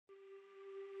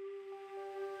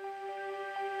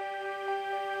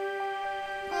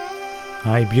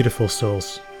Hi, beautiful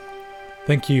souls.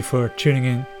 Thank you for tuning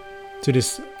in to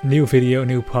this new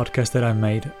podcast that I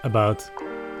made about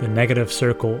the negative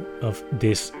circle of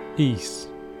dis-ease.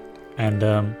 And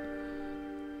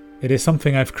it is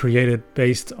something I've created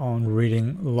based on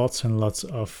reading lots and lots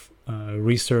of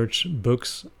research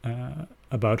books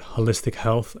about holistic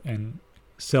health and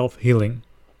self-healing.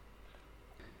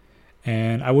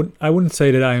 And I wouldn't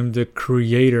say that I am the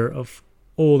creator of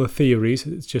all the theories,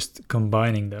 it's just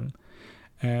combining them.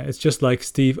 It's just like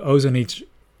Steve Ozanich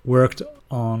worked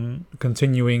on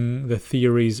continuing the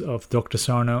theories of Dr.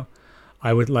 Sarno.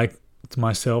 I would like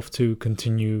myself to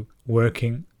continue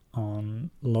working on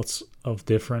lots of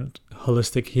different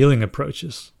holistic healing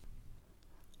approaches.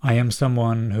 I am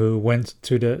someone who went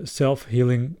to the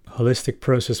self-healing holistic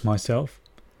process myself.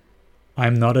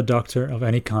 I'm not a doctor of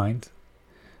any kind.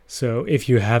 So if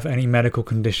you have any medical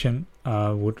condition,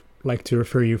 I would like to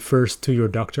refer you first to your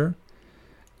doctor.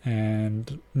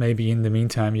 And maybe in the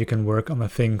meantime, you can work on the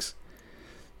things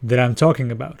that I'm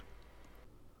talking about.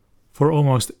 For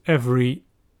almost every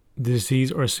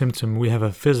disease or symptom, we have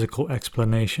a physical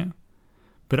explanation.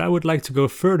 But I would like to go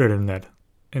further than that.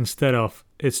 Instead of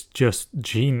it's just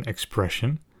gene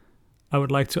expression, I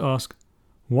would like to ask,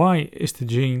 why is the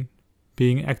gene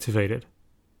being activated?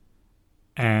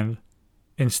 And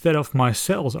instead of my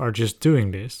cells are just doing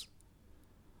this,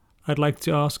 I'd like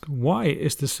to ask, why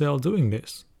is the cell doing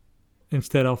this?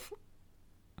 Instead of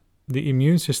the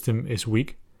immune system is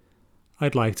weak,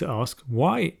 I'd like to ask,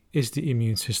 why is the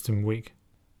immune system weak?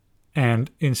 And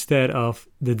instead of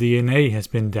the DNA has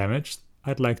been damaged,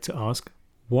 I'd like to ask,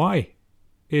 why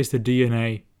is the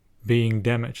DNA being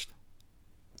damaged?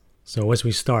 So as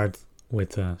we start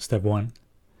with step 1,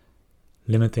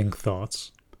 limiting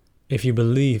thoughts. If you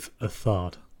believe a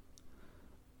thought,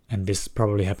 and this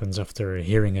probably happens after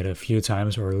hearing it a few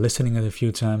times or listening it a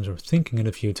few times or thinking it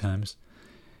a few times,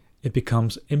 it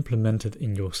becomes implemented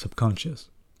in your subconscious.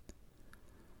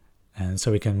 And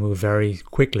so we can move very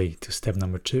quickly to step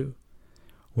number 2,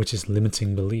 which is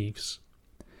limiting beliefs.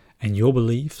 And your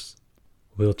beliefs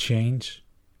will change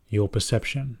your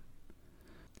perception.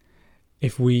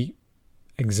 If we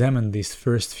examine these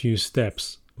first few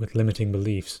steps with limiting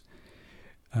beliefs,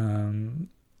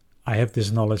 I have this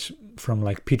knowledge from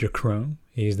like Peter Crone,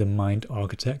 he is the mind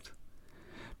architect,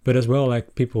 but as well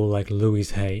like people like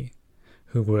Louise Hay,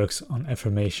 who works on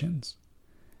affirmations.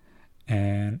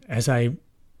 And as I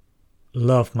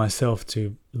love myself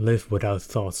to live without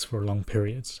thoughts for long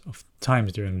periods of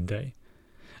times during the day,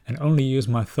 and only use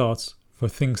my thoughts for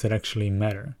things that actually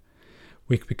matter,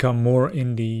 we become more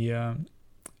in the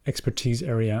expertise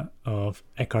area of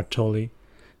Eckhart Tolle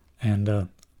and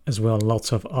as well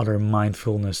lots of other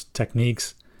mindfulness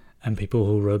techniques and people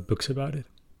who wrote books about it.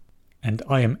 And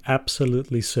I am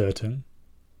absolutely certain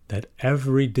that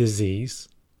every disease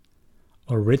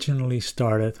originally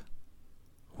started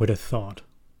with a thought.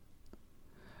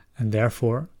 And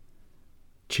therefore,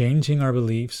 changing our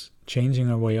beliefs,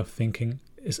 changing our way of thinking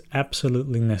is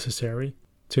absolutely necessary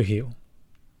to heal.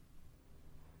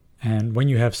 And when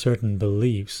you have certain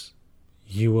beliefs,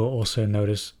 you will also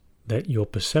notice that your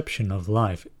perception of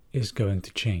life is going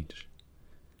to change.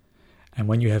 And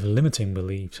when you have limiting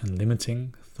beliefs and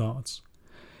limiting thoughts,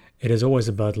 it is always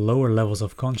about lower levels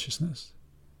of consciousness.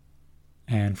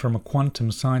 And from a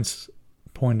quantum science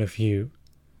point of view,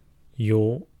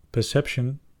 your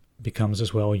perception becomes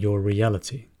as well your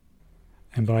reality.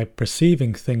 And by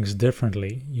perceiving things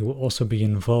differently, you will also be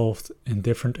involved in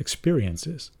different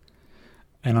experiences.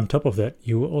 And on top of that,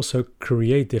 you will also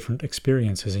create different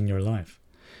experiences in your life.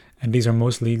 And these are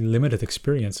mostly limited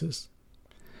experiences.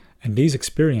 And these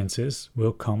experiences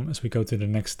will come, as we go to the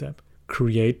next step,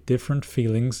 create different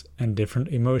feelings and different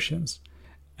emotions.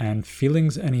 And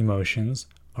feelings and emotions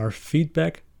are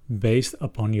feedback based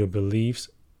upon your beliefs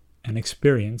and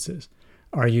experiences.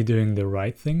 Are you doing the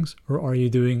right things or are you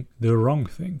doing the wrong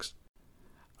things?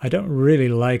 I don't really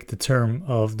like the term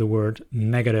of the word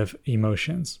negative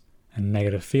emotions and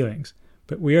negative feelings,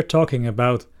 but we are talking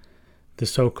about the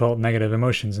so-called negative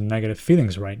emotions and negative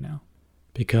feelings right now,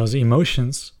 because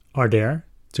emotions are there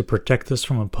to protect us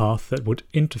from a path that would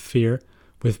interfere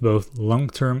with both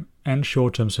long-term and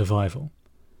short-term survival.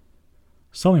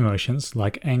 Some emotions,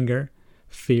 like anger,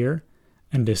 fear,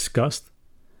 and disgust,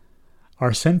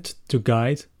 are sent to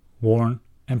guide, warn,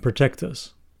 and protect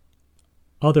us.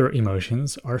 Other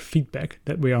emotions are feedback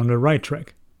that we are on the right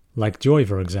track, like joy,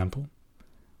 for example.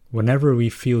 Whenever we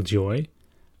feel joy,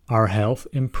 our health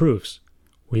improves.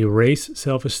 We raise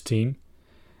self-esteem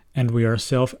and we are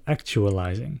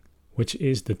self-actualizing, which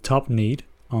is the top need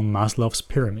on Maslow's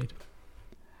pyramid.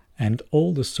 And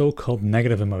all the so-called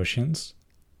negative emotions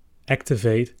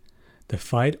activate the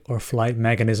fight or flight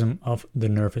mechanism of the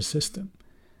nervous system.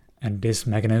 And this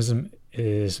mechanism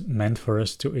is meant for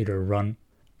us to either run,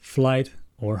 flight,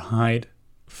 or hide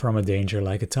from a danger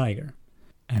like a tiger.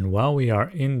 And while we are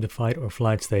in the fight or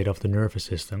flight state of the nervous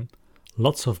system,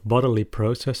 lots of bodily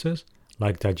processes,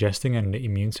 like digesting and the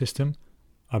immune system,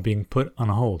 are being put on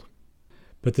hold.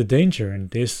 But the danger in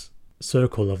this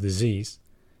circle of disease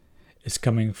is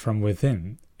coming from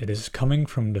within. It is coming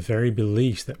from the very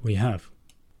beliefs that we have.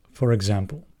 For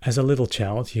example, as a little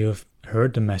child, you have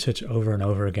heard the message over and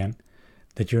over again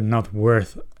that you're not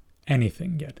worth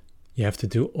anything yet. You have to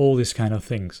do all these kind of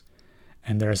things.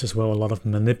 And there's as well a lot of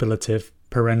manipulative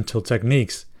parental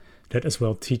techniques that as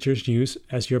well teachers use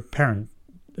as your parent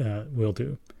will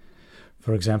do.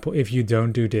 For example, if you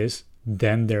don't do this,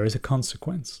 then there is a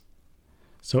consequence.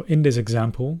 So in this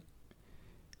example,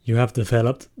 you have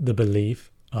developed the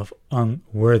belief of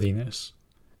unworthiness.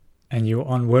 And your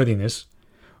unworthiness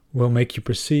will make you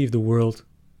perceive the world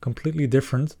completely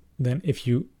different than if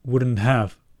you wouldn't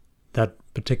have that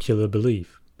particular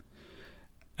belief.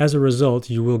 As a result,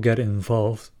 you will get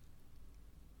involved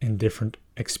in different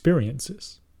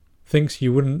experiences. Things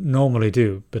you wouldn't normally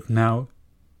do, but now,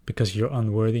 because you're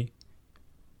unworthy,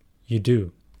 you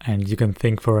do. And you can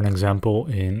think, for an example,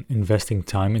 in investing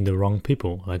time in the wrong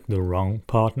people, like the wrong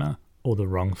partner or the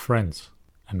wrong friends,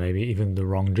 and maybe even the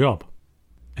wrong job.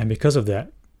 And because of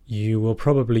that, you will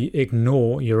probably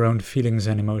ignore your own feelings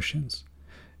and emotions.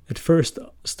 It first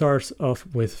starts off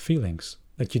with feelings,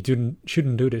 that you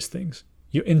shouldn't do these things.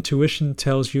 Your intuition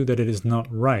tells you that it is not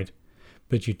right,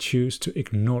 but you choose to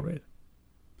ignore it.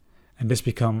 And this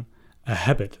becomes a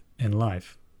habit in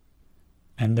life.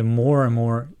 And the more and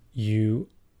more you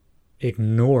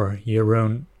ignore your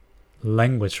own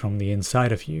language from the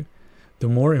inside of you, the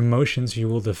more emotions you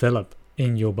will develop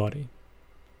in your body.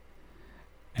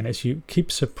 And as you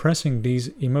keep suppressing these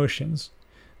emotions,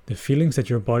 the feelings that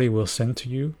your body will send to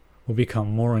you will become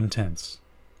more intense.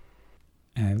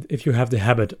 And if you have the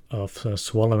habit of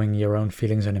swallowing your own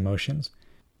feelings and emotions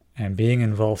and being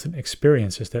involved in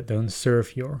experiences that don't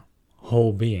serve your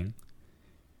whole being,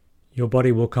 your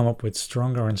body will come up with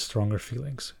stronger and stronger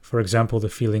feelings. For example, the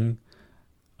feeling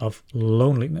of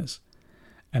loneliness.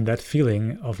 And that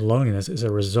feeling of loneliness is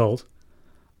a result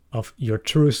of your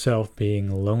true self being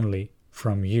lonely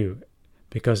from you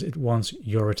because it wants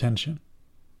your attention.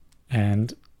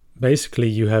 And basically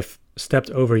you have stepped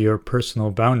over your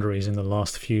personal boundaries in the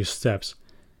last few steps.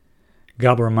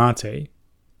 Gabor Mate,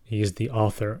 he is the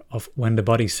author of When the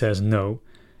Body Says No,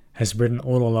 has written a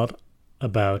lot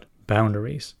about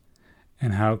boundaries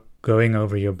and how going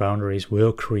over your boundaries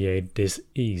will create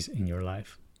dis-ease in your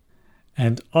life.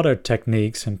 And other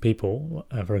techniques and people,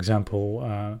 for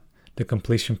example, the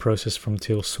completion process from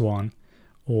Teal Swan,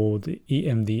 or the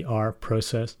EMDR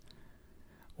process,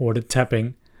 or the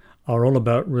tapping, are all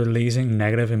about releasing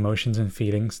negative emotions and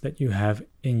feelings that you have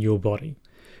in your body.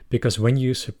 Because when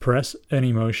you suppress an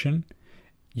emotion,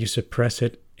 you suppress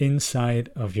it inside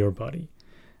of your body.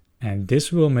 And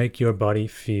this will make your body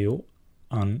feel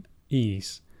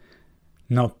unease,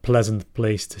 not pleasant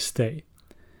place to stay.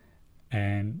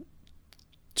 And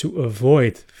to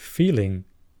avoid feeling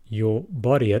your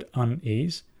body at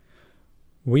unease,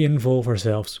 we involve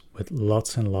ourselves with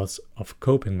lots and lots of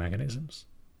coping mechanisms.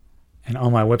 And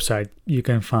on my website, you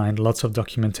can find lots of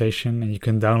documentation and you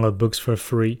can download books for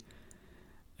free.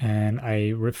 And I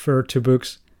refer to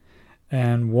books.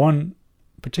 And one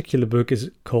particular book is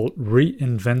called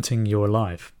Reinventing Your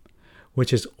Life,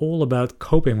 which is all about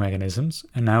coping mechanisms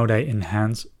and how they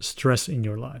enhance stress in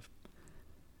your life.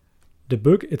 The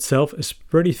book itself is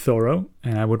pretty thorough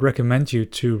and I would recommend you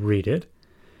to read it.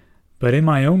 But in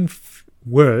my own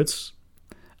words,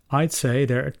 I'd say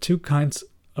there are two kinds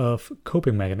of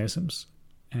coping mechanisms.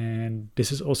 And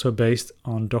this is also based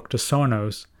on Dr.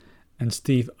 Sarno's and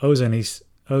Steve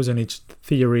Ozanich's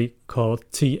theory called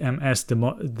TMS,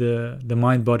 the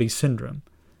mind-body syndrome.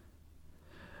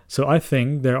 So I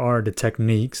think there are the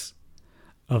techniques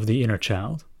of the inner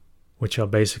child, which are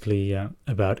basically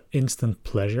about instant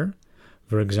pleasure.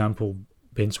 For example,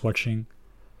 binge watching,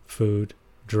 food,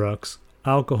 drugs,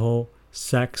 alcohol,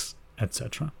 sex,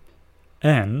 etc.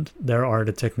 And there are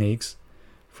the techniques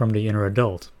from the inner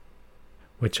adult,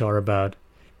 which are about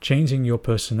changing your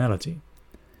personality.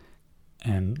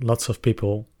 And lots of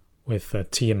people with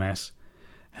TMS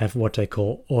have what they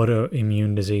call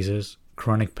autoimmune diseases,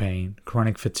 chronic pain,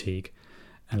 chronic fatigue,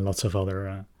 and lots of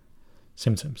other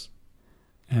symptoms.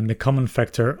 And the common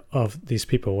factor of these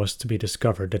people was to be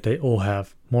discovered that they all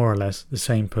have more or less the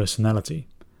same personality.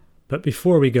 But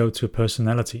before we go to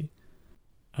personality,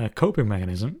 a coping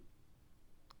mechanism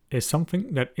is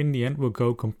something that in the end will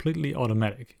go completely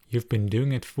automatic. You've been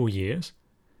doing it for years,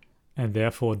 and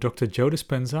therefore Dr. Joe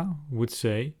Dispenza would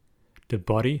say the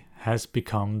body has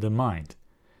become the mind.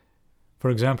 For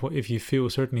example, if you feel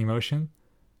a certain emotion,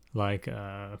 like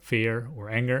fear or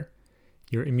anger,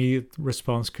 your immediate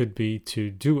response could be to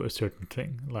do a certain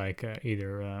thing, like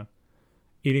either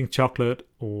eating chocolate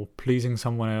or pleasing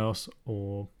someone else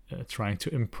or trying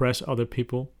to impress other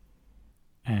people.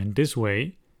 And this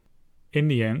way, in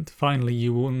the end, finally,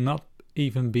 you will not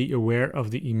even be aware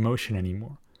of the emotion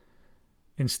anymore.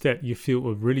 Instead, you feel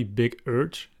a really big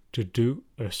urge to do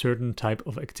a certain type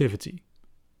of activity.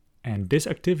 And this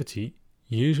activity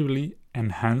usually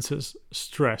enhances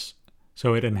stress,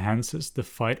 so it enhances the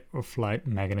fight or flight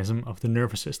mechanism of the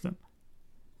nervous system.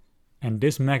 And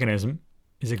this mechanism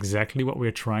is exactly what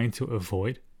we're trying to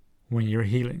avoid when you're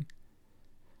healing.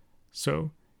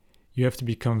 So, you have to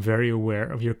become very aware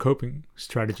of your coping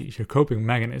strategies, your coping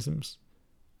mechanisms.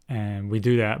 And we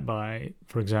do that by,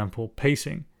 for example,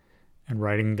 pacing and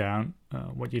writing down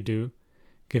what you do,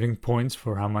 giving points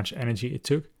for how much energy it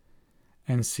took,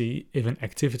 and see if an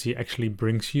activity actually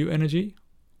brings you energy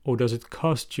or does it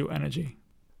cost you energy.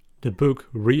 The book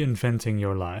Reinventing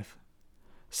Your Life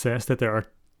says that there are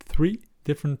 3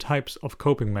 different types of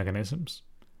coping mechanisms.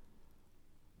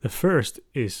 The first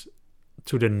is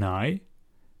to deny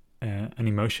an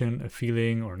emotion, a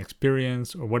feeling, or an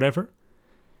experience, or whatever.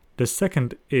 The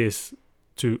second is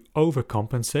to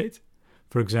overcompensate.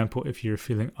 For example, if you're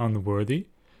feeling unworthy,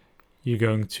 you're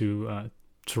going to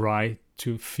try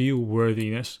to feel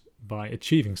worthiness by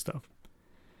achieving stuff.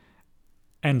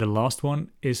 And the last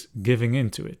one is giving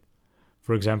into it.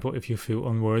 For example, if you feel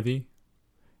unworthy,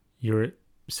 you're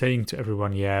saying to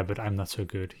everyone, yeah, but I'm not so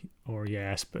good. Or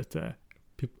yes, but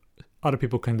other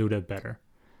people can do that better.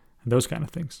 And those kind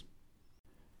of things.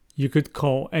 You could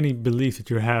call any belief that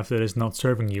you have that is not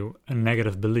serving you a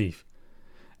negative belief.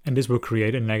 And this will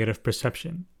create a negative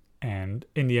perception. And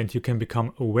in the end, you can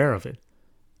become aware of it.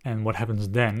 And what happens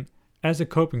then, as a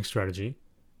coping strategy,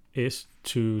 is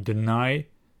to deny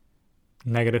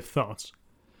negative thoughts.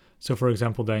 So, for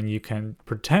example, then you can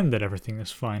pretend that everything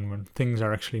is fine when things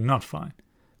are actually not fine.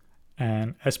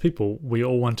 And as people, we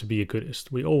all want to be a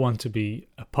goodist. We all want to be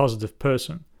a positive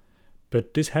person.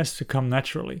 But this has to come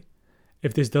naturally.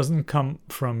 If this doesn't come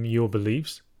from your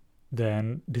beliefs,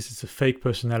 then this is a fake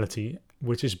personality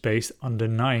which is based on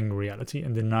denying reality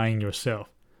and denying yourself.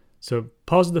 So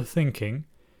positive thinking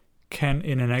can,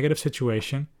 in a negative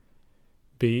situation,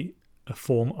 be a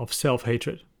form of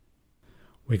self-hatred.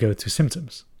 We go to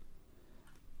symptoms.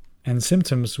 And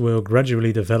symptoms will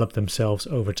gradually develop themselves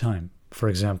over time. For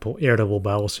example, irritable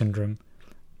bowel syndrome,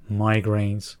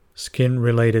 migraines,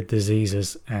 skin-related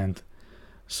diseases, and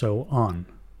so on.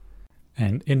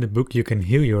 And in the book You Can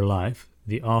Heal Your Life,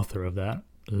 the author of that,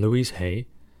 Louise Hay,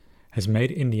 has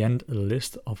made in the end a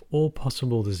list of all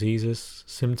possible diseases,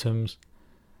 symptoms,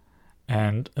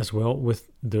 and as well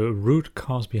with the root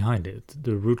cause behind it.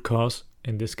 The root cause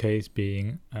in this case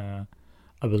being a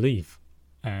belief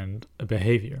and a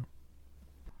behavior.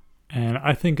 And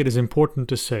I think it is important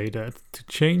to say that to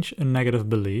change a negative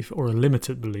belief or a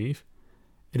limited belief,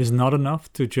 it is not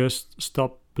enough to just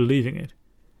stop believing it.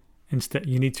 Instead,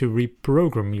 you need to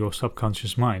reprogram your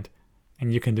subconscious mind.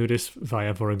 And you can do this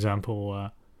via, for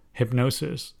example,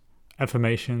 hypnosis,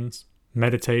 affirmations,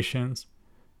 meditations,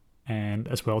 and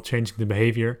as well changing the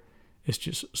behavior is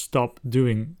just stop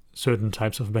doing certain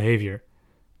types of behavior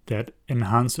that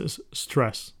enhances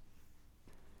stress.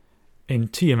 In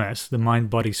TMS, the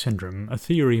mind-body syndrome, a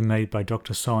theory made by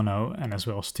Dr. Sarno and as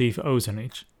well Steve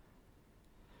Ozanich,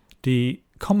 the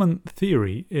common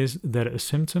theory is that a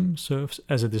symptom serves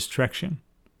as a distraction.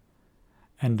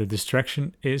 And the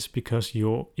distraction is because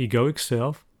your egoic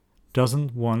self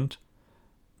doesn't want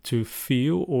to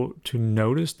feel or to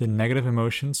notice the negative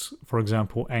emotions, for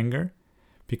example, anger,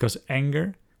 because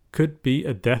anger could be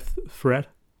a death threat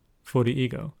for the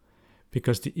ego,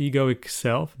 because the egoic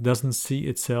self doesn't see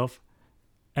itself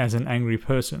as an angry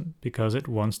person, because it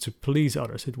wants to please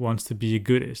others, it wants to be a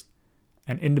goodist.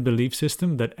 And in the belief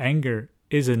system that anger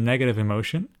is a negative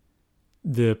emotion,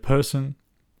 the person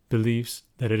believes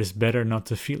that it is better not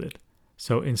to feel it.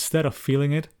 So instead of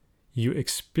feeling it, you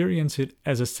experience it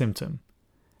as a symptom.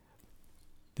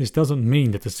 This doesn't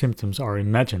mean that the symptoms are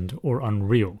imagined or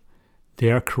unreal. They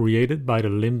are created by the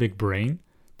limbic brain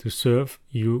to serve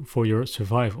you for your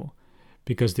survival,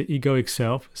 because the egoic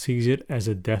self sees it as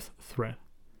a death threat.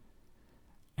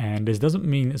 And this doesn't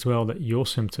mean as well that your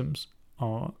symptoms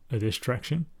are a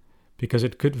distraction, because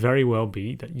it could very well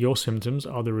be that your symptoms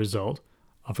are the result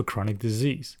of a chronic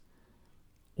disease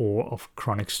or of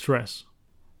chronic stress.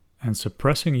 And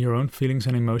suppressing your own feelings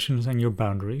and emotions and your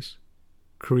boundaries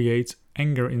creates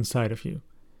anger inside of you.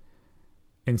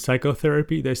 In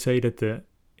psychotherapy, they say that the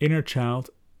inner child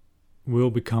will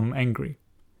become angry.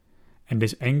 And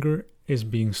this anger is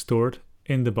being stored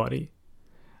in the body.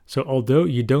 So although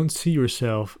you don't see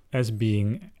yourself as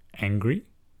being angry,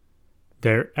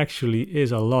 there actually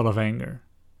is a lot of anger.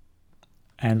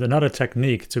 And another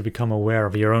technique to become aware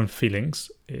of your own feelings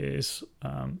is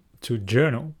to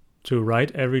journal, to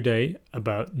write every day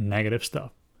about negative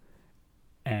stuff.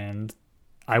 And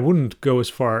I wouldn't go as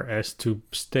far as to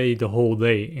stay the whole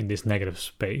day in this negative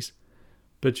space,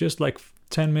 but just like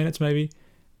 10 minutes maybe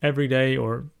every day,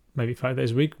 or maybe 5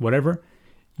 days a week, whatever,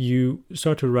 you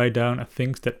start to write down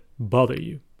things that bother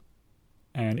you.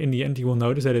 And in the end, you will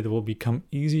notice that it will become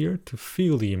easier to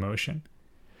feel the emotion.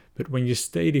 But when you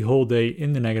stay the whole day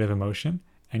in the negative emotion,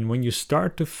 and when you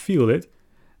start to feel it,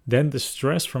 then the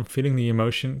stress from feeling the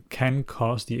emotion can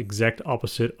cause the exact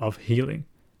opposite of healing.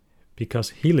 Because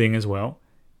healing as well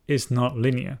is not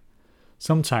linear.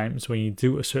 Sometimes when you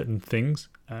do a certain things,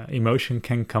 emotion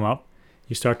can come up.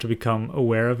 You start to become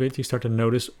aware of it. You start to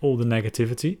notice all the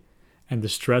negativity, and the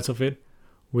stress of it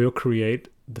will create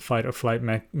the fight or flight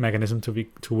mechanism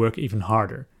to work even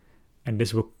harder. And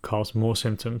this will cause more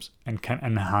symptoms and can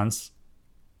enhance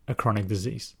a chronic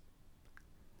disease.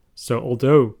 So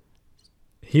although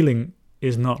healing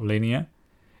is not linear,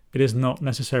 it is not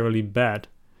necessarily bad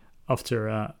after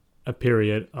a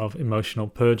period of emotional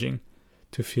purging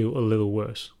to feel a little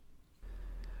worse.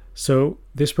 So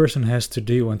this person has to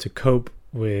deal and to cope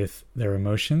with their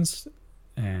emotions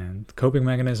and coping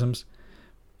mechanisms,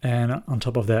 and on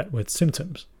top of that with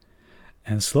symptoms.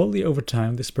 And slowly over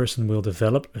time, this person will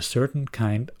develop a certain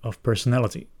kind of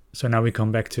personality. So now we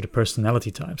come back to the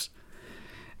personality types.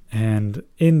 And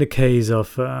in the case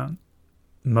of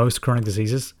most chronic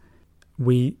diseases,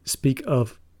 we speak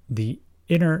of the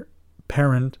inner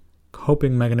parent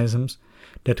coping mechanisms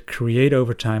that create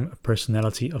over time a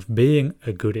personality of being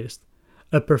a goodist,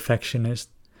 a perfectionist,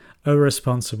 a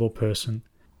responsible person,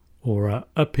 or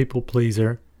a people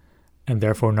pleaser, and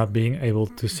therefore not being able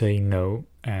to say no.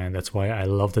 And that's why I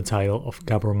love the title of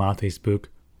Gabor Mate's book,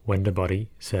 When the Body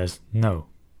Says No.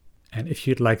 And if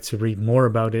you'd like to read more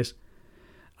about this,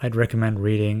 I'd recommend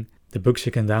reading the books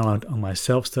you can download on my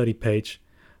self-study page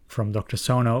from Dr.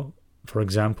 Sono, for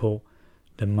example,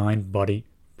 The Mind-Body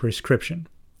Prescription.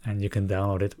 And you can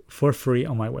download it for free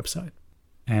on my website.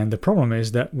 And the problem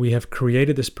is that we have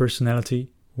created this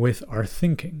personality with our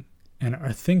thinking. And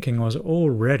our thinking was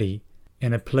already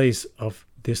in a place of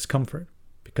discomfort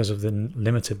because of the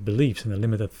limited beliefs and the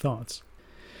limited thoughts.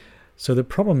 So the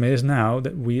problem is now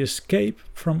that we escape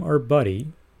from our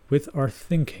body with our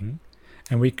thinking,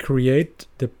 and we create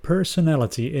the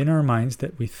personality in our minds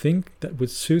that we think that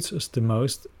would suit us the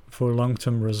most for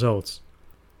long-term results.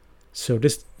 So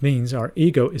this means our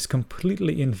ego is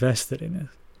completely invested in it.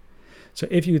 So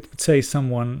if you would say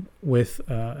someone with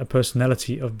a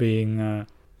personality of being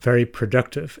very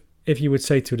productive, if you would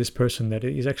say to this person that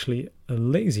he's actually a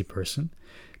lazy person,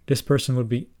 this person would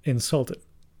be insulted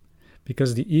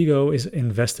because the ego is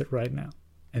invested right now.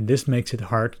 And this makes it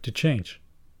hard to change.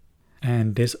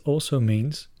 And this also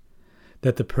means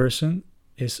that the person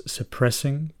is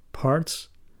suppressing parts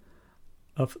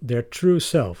of their true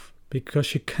self,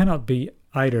 because you cannot be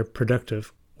either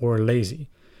productive or lazy.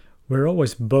 We're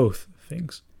always both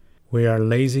things. We are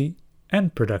lazy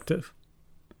and productive.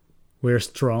 We're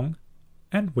strong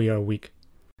and we are weak.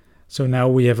 So now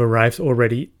we have arrived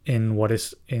already in what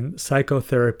is in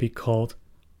psychotherapy called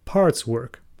parts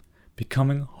work,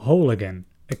 becoming whole again,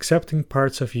 accepting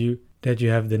parts of you that you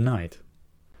have denied.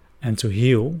 And to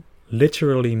heal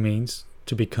literally means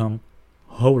to become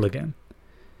whole again.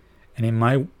 And in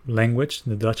my language,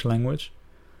 the Dutch language,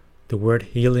 the word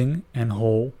healing and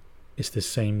whole is the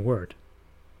same word.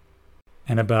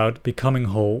 And about becoming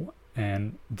whole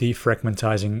and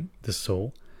defragmentizing the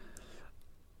soul,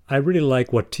 I really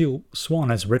like what Teal Swan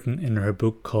has written in her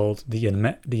book called The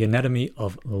Anatomy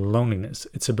of Loneliness.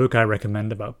 It's a book I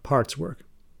recommend about parts work.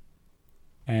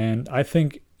 And I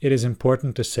think it is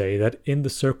important to say that in the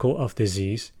circle of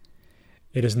disease,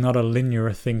 it is not a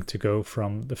linear thing to go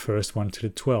from the first one to the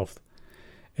 12th.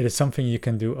 It is something you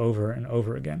can do over and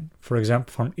over again. For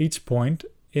example, from each point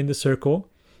in the circle,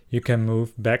 you can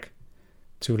move back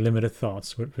to limited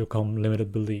thoughts, which will become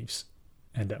limited beliefs.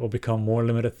 And that will become more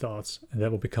limited thoughts, and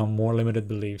that will become more limited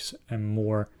beliefs and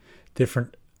more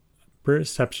different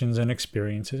perceptions and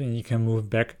experiences. And you can move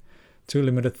back to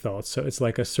limited thoughts. So it's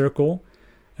like a circle,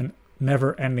 a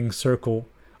never-ending circle,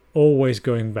 always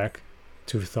going back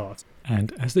to thoughts.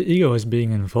 And as the ego is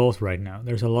being involved right now,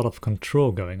 there's a lot of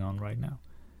control going on right now.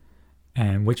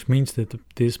 and which means that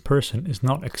this person is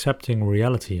not accepting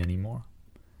reality anymore.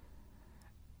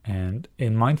 And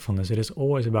in mindfulness, it is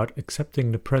always about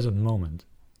accepting the present moment,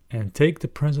 and take the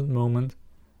present moment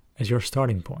as your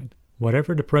starting point.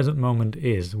 Whatever the present moment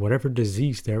is, whatever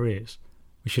disease there is,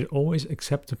 we should always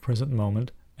accept the present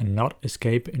moment and not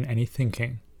escape in any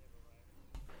thinking.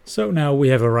 So now we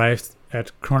have arrived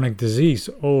at chronic disease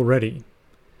already.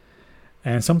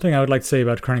 And something I would like to say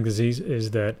about chronic disease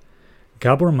is that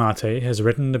Gabor Mate has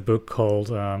written a book called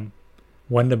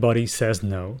When the Body Says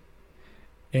No,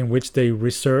 in which they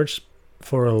researched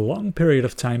for a long period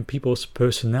of time people's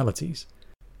personalities.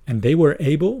 And they were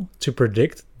able to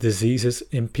predict diseases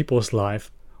in people's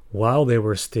life while they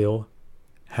were still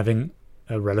having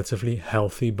a relatively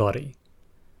healthy body,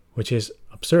 which is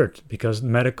absurd because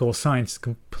medical science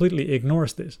completely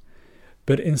ignores this.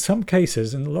 But in some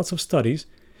cases, in lots of studies,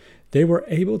 they were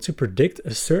able to predict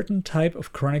a certain type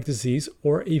of chronic disease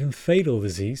or even fatal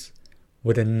disease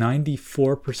with a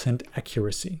 94%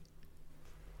 accuracy.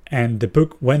 And the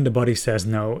book When the Body Says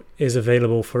No is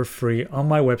available for free on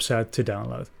my website to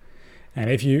download. And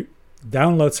if you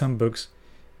download some books,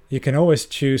 you can always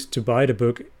choose to buy the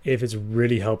book if it's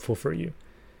really helpful for you,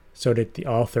 so that the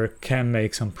author can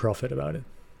make some profit about it.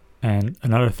 And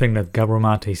another thing that Gabor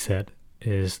Mate said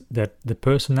is that the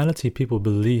personality people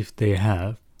believe they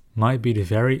have might be the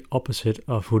very opposite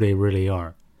of who they really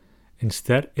are.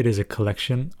 Instead, it is a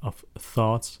collection of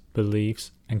thoughts,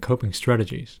 beliefs, and coping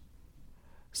strategies.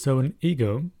 So an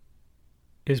ego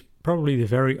is probably the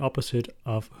very opposite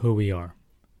of who we are.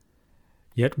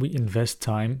 Yet we invest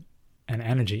time and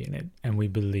energy in it, and we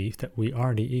believe that we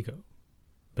are the ego.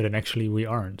 But then actually we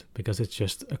aren't, because it's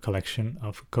just a collection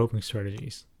of coping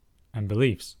strategies and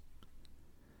beliefs.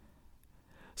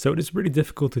 So it is really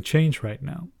difficult to change right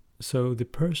now. So the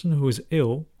person who is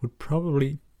ill would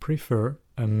probably prefer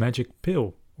a magic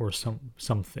pill or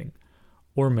something,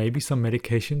 or maybe some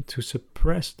medication to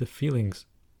suppress the feelings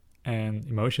and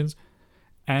emotions,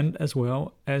 and as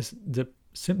well as the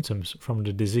symptoms from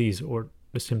the disease or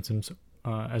the symptoms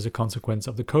as a consequence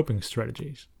of the coping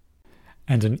strategies.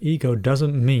 And an ego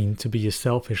doesn't mean to be a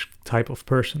selfish type of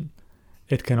person.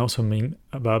 It can also mean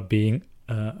about being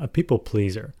a people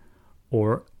pleaser,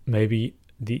 or maybe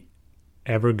the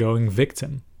ever-going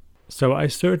victim. So I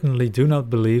certainly do not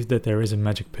believe that there is a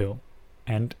magic pill.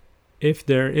 And if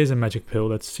there is a magic pill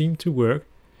that seemed to work,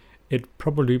 it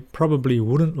probably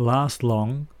wouldn't last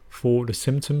long for the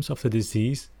symptoms of the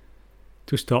disease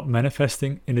to stop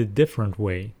manifesting in a different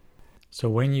way. So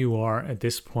when you are at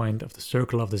this point of the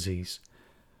circle of disease,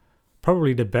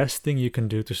 probably the best thing you can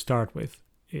do to start with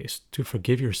is to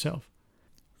forgive yourself.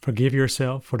 Forgive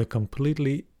yourself for the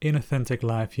completely inauthentic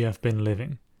life you have been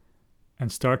living,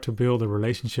 and start to build a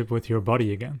relationship with your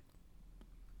body again.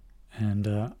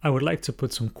 And I would like to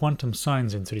put some quantum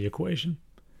science into the equation.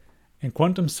 In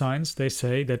quantum science, they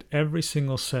say that every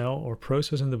single cell or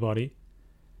process in the body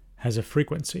has a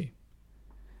frequency.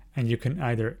 And you can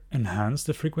either enhance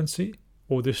the frequency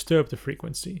or disturb the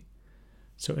frequency.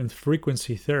 So in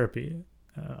frequency therapy,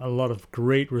 a lot of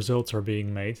great results are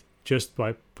being made just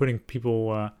by putting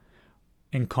people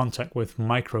in contact with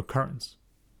microcurrents.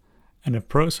 And a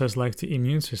process like the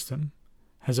immune system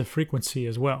has a frequency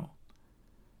as well.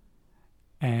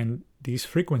 And these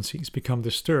frequencies become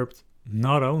disturbed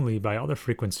not only by other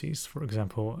frequencies, for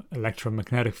example,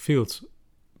 electromagnetic fields,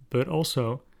 but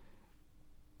also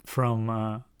from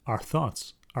our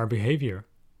thoughts, our behavior,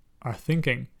 our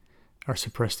thinking, our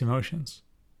suppressed emotions.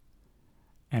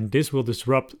 And this will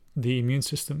disrupt the immune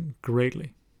system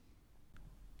greatly.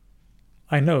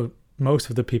 I know most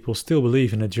of the people still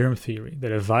believe in a germ theory,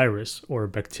 that a virus or a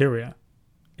bacteria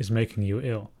is making you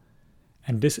ill.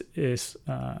 And this is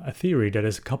a theory that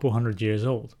is a couple hundred years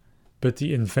old. But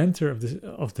the inventor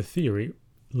of the theory,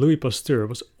 Louis Pasteur,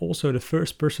 was also the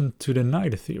first person to deny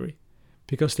the theory,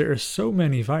 because there are so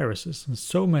many viruses and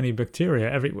so many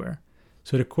bacteria everywhere.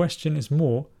 So the question is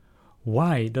more,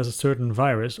 why does a certain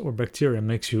virus or bacteria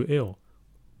makes you ill?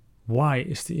 Why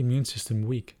is the immune system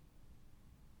weak?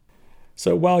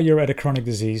 So while you're at a chronic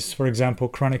disease, for example,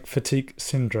 chronic fatigue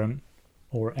syndrome,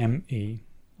 or ME,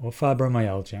 or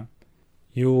fibromyalgia,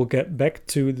 you will get back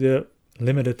to the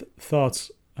limited thoughts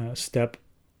step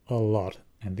a lot,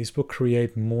 and this will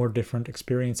create more different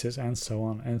experiences, and so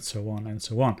on and so on and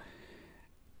so on.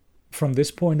 From this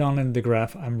point on in the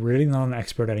graph, I'm really not an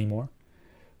expert anymore,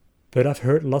 but I've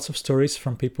heard lots of stories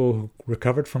from people who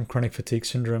recovered from chronic fatigue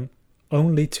syndrome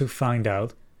only to find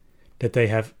out that they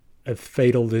have a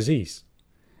fatal disease,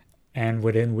 and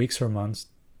within weeks or months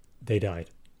they died.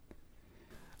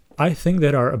 I think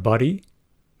that our body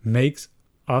makes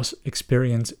us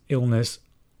experience illness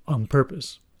on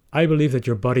purpose. I believe that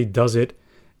your body does it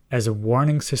as a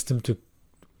warning system to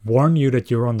warn you that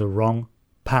you're on the wrong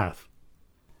path.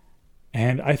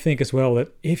 And I think as well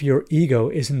that if your ego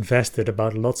is invested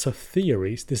about lots of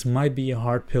theories, this might be a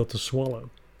hard pill to swallow.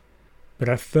 But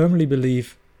I firmly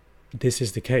believe this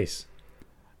is the case.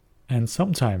 And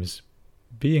sometimes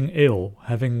being ill,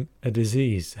 having a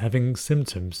disease, having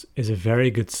symptoms is a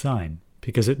very good sign,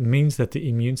 because it means that the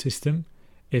immune system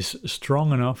is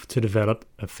strong enough to develop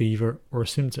a fever or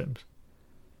symptoms.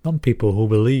 Some people who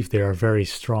believe they are very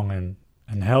strong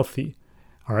and healthy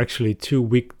are actually too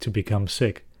weak to become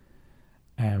sick.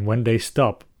 And when they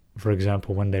stop, for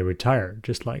example, when they retire,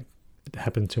 just like it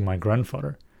happened to my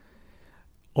grandfather,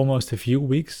 almost a few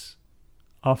weeks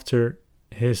after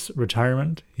his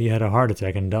retirement, he had a heart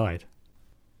attack and died.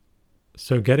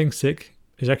 So getting sick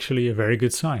is actually a very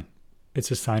good sign.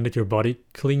 It's a sign that your body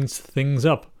cleans things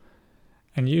up.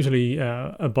 And usually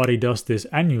a body does this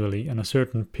annually in a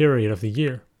certain period of the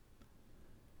year.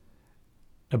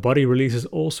 A body releases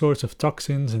all sorts of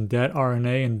toxins and dead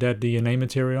RNA and dead DNA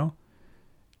material.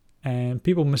 And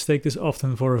people mistake this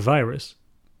often for a virus.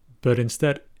 But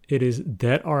instead it is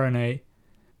dead RNA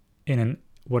in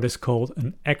what is called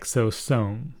an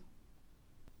exosome.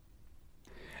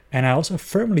 And I also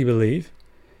firmly believe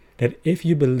that if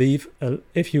you live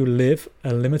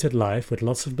a limited life with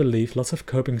lots of belief, lots of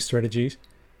coping strategies,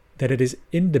 that it is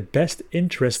in the best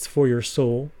interest for your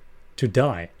soul to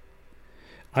die.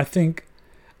 I think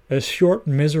a short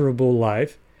miserable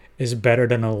life is better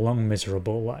than a long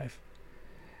miserable life.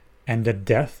 And that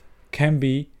death can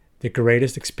be the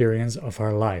greatest experience of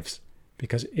our lives.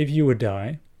 Because if you would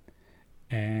die,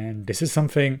 and this is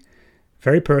something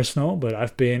very personal, but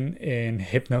I've been in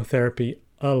hypnotherapy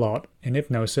a lot, in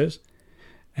hypnosis,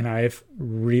 and I've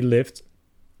relived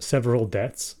several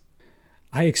deaths.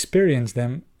 I experienced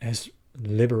them as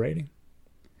liberating.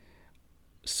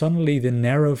 Suddenly the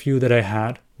narrow view that I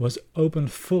had was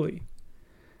opened fully.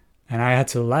 And I had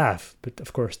to laugh, but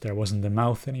of course there wasn't the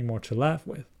mouth anymore to laugh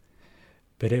with.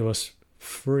 But it was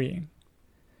freeing.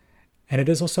 And it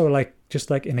is also just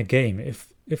like in a game.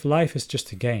 If life is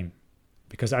just a game,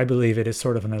 because I believe it is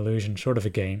sort of an illusion, sort of a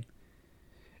game,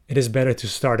 it is better to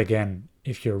start again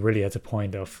if you're really at the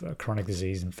point of chronic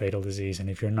disease and fatal disease, and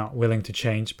if you're not willing to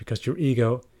change because your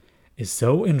ego is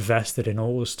so invested in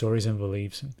all the stories and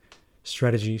beliefs and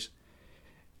strategies,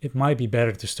 it might be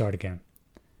better to start again.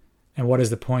 And what is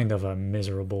the point of a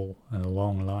miserable and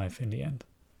long life in the end?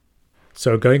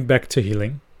 So going back to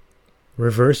healing,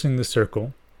 reversing the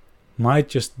circle might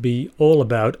just be all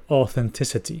about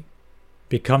authenticity,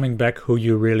 becoming back who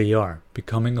you really are,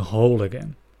 becoming whole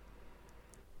again.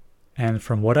 And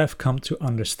from what I've come to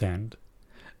understand,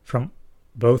 from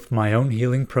both my own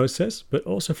healing process, but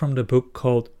also from the book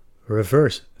called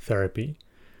Reverse Therapy,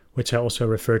 which I also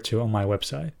refer to on my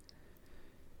website,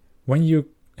 when you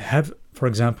have, for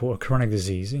example, a chronic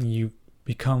disease and you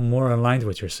become more aligned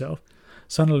with yourself,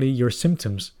 suddenly your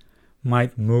symptoms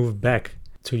might move back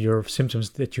to your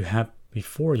symptoms that you had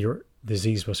before your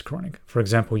disease was chronic. For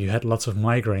example, you had lots of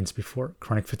migraines before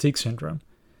chronic fatigue syndrome.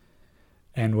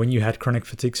 And when you had chronic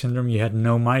fatigue syndrome, you had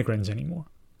no migraines anymore.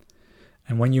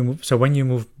 And when you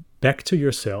move back to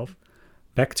yourself,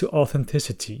 back to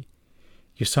authenticity,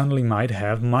 you suddenly might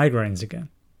have migraines again,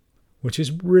 which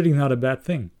is really not a bad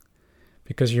thing,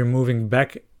 because you're moving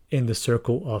back in the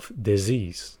circle of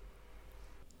disease.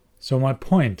 So my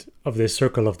point of this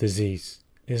circle of disease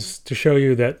is to show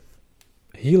you that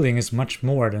healing is much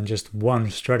more than just one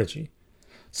strategy.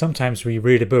 Sometimes we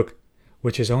read a book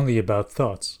which is only about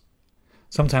thoughts.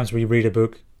 Sometimes we read a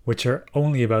book which are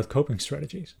only about coping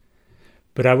strategies.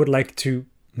 But I would like to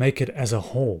make it as a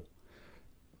whole,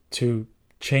 to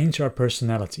change our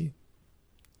personality,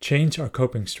 change our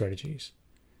coping strategies,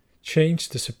 change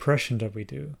the suppression that we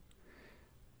do,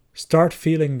 start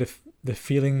feeling the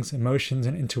feelings, emotions,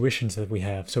 and intuitions that we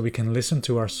have, so we can listen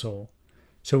to our soul,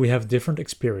 so we have different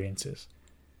experiences,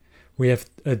 we have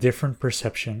a different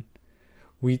perception,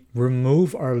 we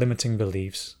remove our limiting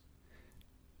beliefs,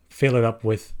 fill it up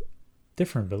with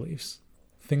different beliefs,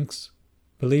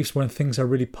 beliefs when things are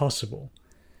really possible.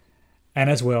 And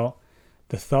as well,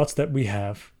 the thoughts that we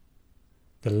have,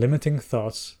 the limiting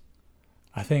thoughts,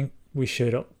 I think we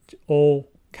should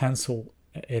all cancel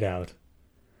it out.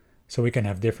 So we can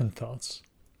have different thoughts,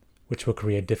 which will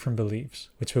create different beliefs,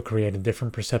 which will create a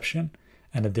different perception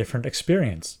and a different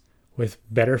experience with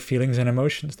better feelings and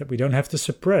emotions that we don't have to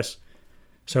suppress.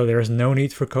 So there is no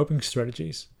need for coping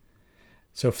strategies.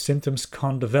 So if symptoms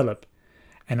can't develop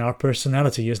and our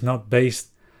personality is not based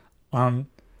on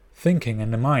thinking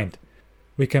and the mind,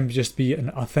 we can just be an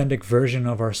authentic version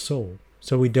of our soul.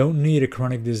 So we don't need a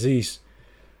chronic disease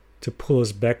to pull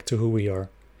us back to who we are.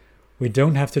 We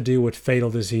don't have to deal with fatal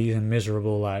disease and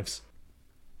miserable lives.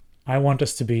 I want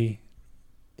us to be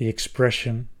the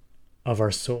expression of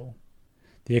our soul,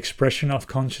 the expression of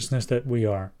consciousness that we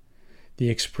are, the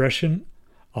expression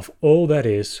of all that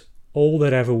is, all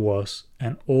that ever was,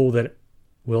 and all that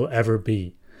will ever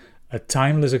be, a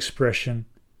timeless expression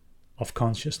of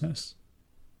consciousness.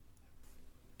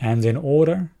 And in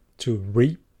order to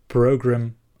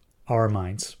reprogram our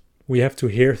minds, we have to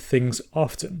hear things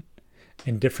often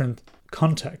in different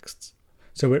contexts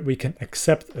so that we can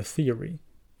accept a theory.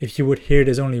 If you would hear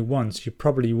this only once, you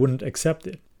probably wouldn't accept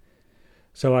it.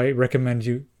 So I recommend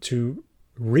you to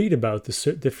read about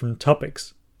the different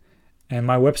topics. And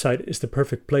my website is the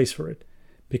perfect place for it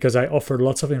because I offer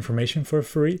lots of information for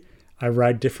free. I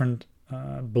write different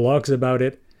blogs about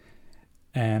it.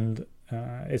 And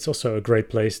it's also a great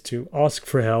place to ask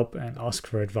for help and ask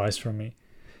for advice from me.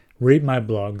 Read my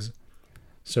blogs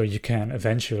so you can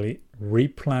eventually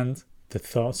replant the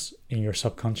thoughts in your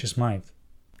subconscious mind.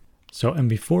 So, and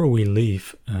before we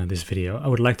leave this video, I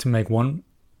would like to make one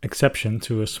exception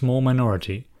to a small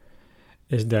minority,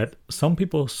 is that some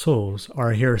people's souls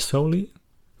are here solely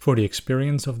for the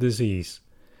experience of disease,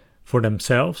 for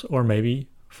themselves or maybe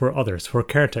for others, for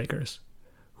caretakers,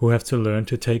 who have to learn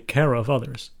to take care of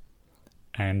others.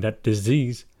 And that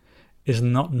disease is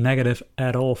not negative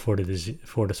at all for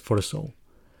the soul.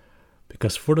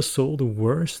 Because for the soul, the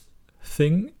worst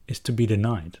thing is to be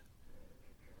denied.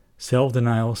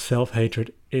 Self-denial,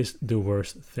 self-hatred is the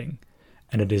worst thing.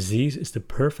 And a disease is the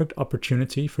perfect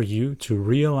opportunity for you to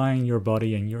realign your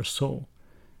body and your soul.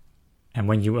 And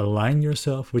when you align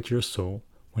yourself with your soul,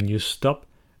 when you stop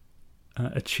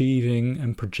achieving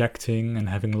and projecting and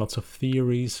having lots of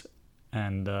theories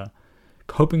and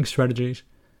coping strategies,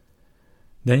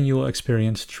 then you will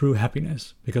experience true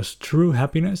happiness, because true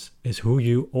happiness is who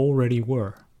you already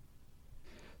were.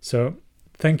 So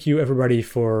thank you everybody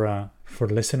for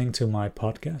listening to my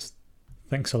podcast.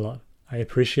 Thanks a lot. I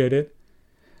appreciate it.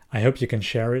 I hope you can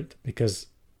share it because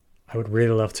I would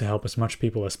really love to help as much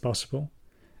people as possible.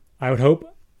 I would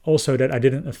hope also that I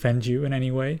didn't offend you in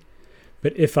any way,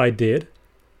 but if I did,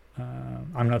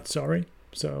 I'm not sorry.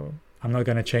 So I'm not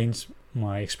going to change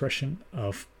my expression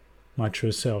of my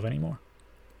true self anymore.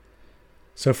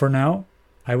 So for now,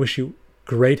 I wish you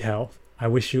great health. I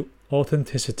wish you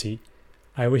authenticity.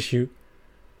 I wish you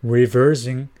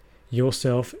reversing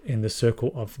yourself in the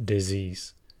circle of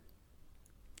disease.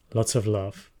 Lots of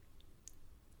love.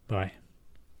 Bye.